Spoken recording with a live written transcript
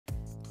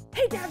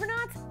Hey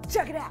Tappernauts,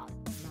 check it out!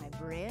 My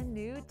brand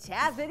new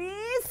Tappity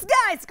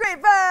skyscraper!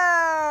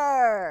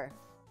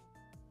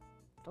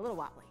 It's a little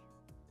wobbly.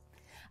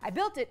 I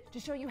built it to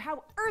show you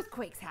how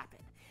earthquakes happen.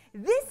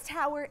 This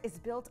tower is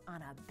built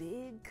on a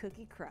big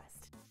cookie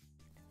crust,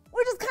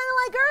 which is kind of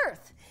like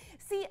Earth.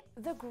 See,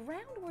 the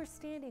ground we're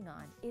standing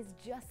on is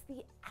just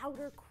the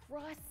outer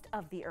crust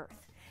of the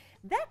Earth.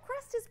 That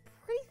crust is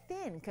pretty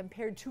thin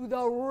compared to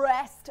the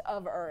rest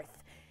of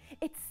Earth.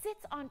 It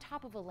sits on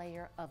top of a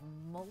layer of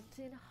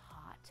molten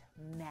hot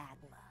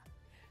magma.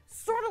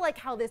 Sort of like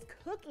how this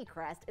cookie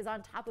crust is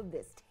on top of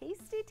this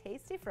tasty,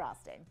 tasty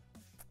frosting.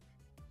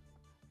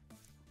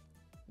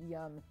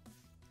 Yum.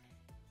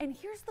 And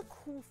here's the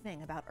cool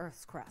thing about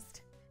Earth's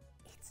crust.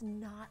 It's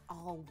not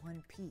all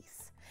one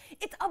piece.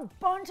 It's a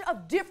bunch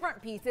of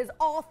different pieces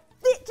all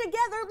fit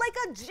together like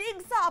a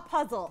jigsaw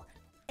puzzle.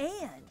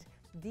 And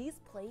these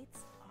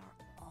plates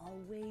are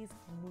always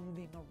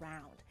moving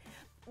around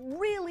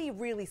really,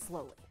 really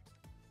slowly.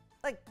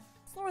 Like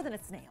slower than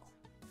a snail.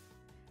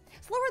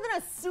 Slower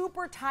than a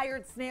super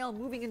tired snail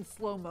moving in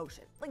slow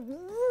motion. Like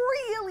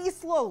really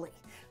slowly.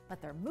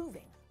 But they're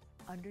moving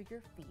under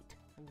your feet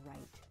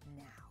right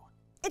now.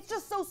 It's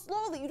just so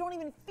slow that you don't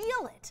even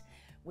feel it,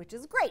 which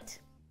is great.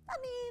 That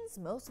means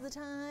most of the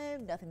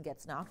time nothing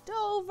gets knocked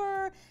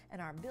over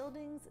and our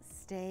buildings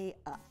stay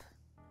up.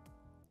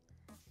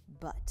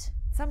 But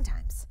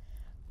sometimes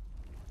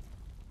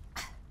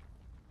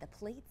the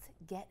plates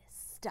get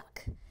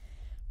stuck.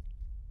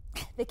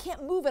 They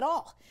can't move at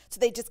all, so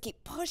they just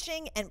keep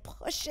pushing and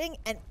pushing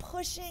and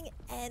pushing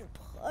and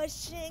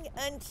pushing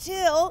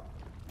until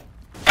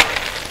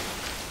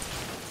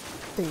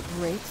they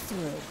break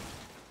through.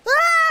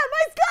 Ah,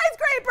 my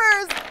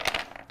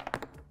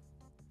skyscrapers!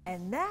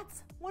 And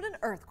that's what an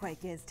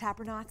earthquake is,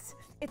 Tappernauts.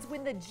 It's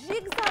when the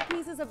jigsaw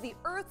pieces of the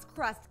Earth's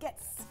crust get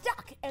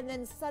stuck and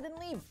then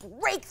suddenly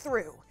break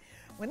through.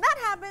 When that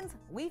happens,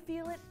 we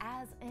feel it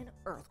as an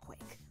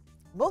earthquake.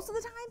 Most of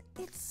the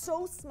time, it's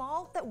so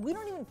small that we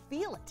don't even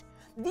feel it.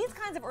 These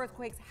kinds of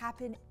earthquakes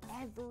happen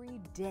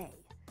every day.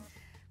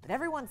 But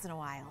every once in a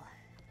while,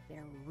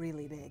 they're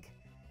really big.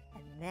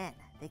 And then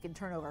they can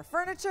turn over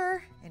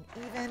furniture and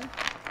even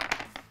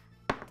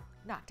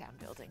knock down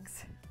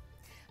buildings.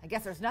 I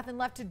guess there's nothing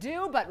left to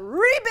do but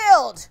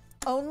rebuild,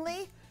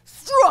 only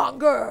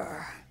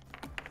stronger.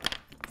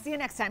 See you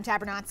next time,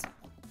 Tappernauts.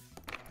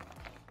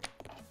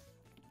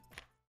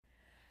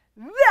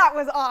 That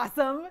was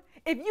awesome!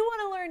 If you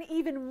want to learn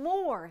even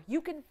more,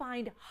 you can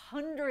find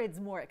hundreds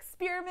more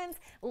experiments,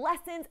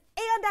 lessons,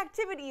 and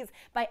activities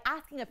by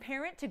asking a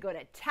parent to go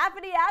to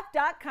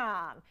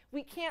tappityapp.com.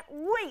 We can't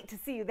wait to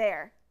see you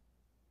there.